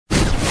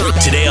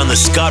Today on the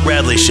Scott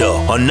Radley Show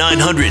on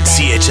 900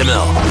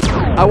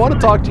 CHML. I want to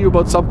talk to you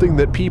about something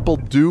that people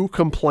do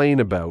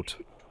complain about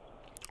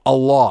a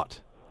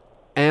lot.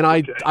 And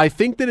I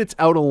think that it's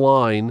out of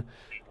line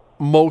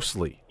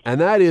mostly.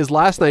 And that is,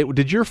 last night,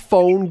 did your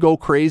phone go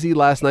crazy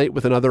last night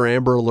with another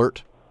Amber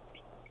Alert?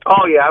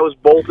 Oh, yeah, I was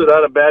bolted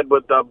out of bed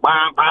with the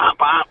bop, bop,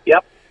 bop.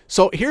 Yep.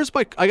 So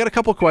I got a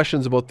couple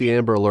questions about the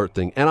Amber Alert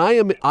thing. And I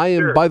am,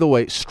 Sure. by the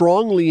way,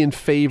 strongly in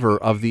favor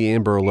of the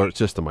Amber Alert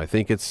system. I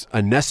think it's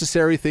a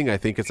necessary thing. I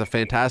think it's a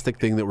fantastic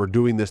thing that we're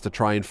doing this to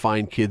try and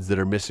find kids that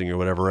are missing or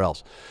whatever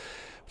else.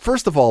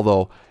 First of all,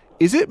 though,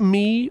 is it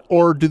me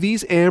or do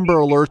these Amber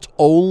Alerts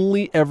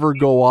only ever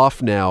go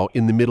off now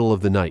in the middle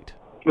of the night?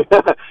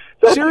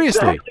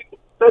 Seriously.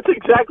 That's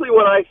exactly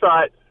what I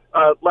thought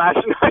last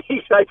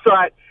night. I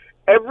thought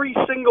every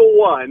single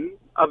one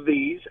of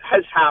these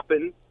has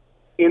happened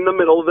in the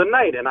middle of the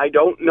night, and I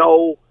don't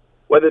know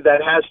whether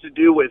that has to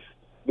do with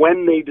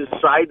when they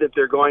decide that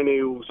they're going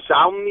to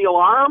sound the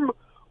alarm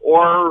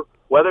or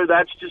whether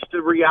that's just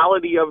the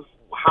reality of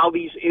how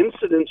these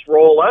incidents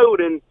roll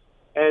out and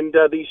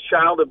these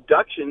child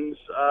abductions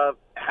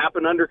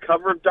happen under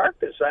cover of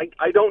darkness.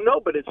 I don't know,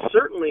 but it's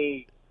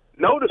certainly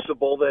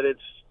noticeable that it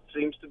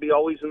seems to be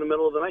always in the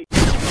middle of the night.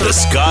 The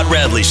Scott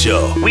Radley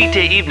Show.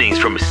 Weekday evenings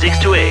from 6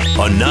 to 8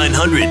 on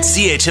 900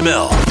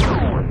 CHML.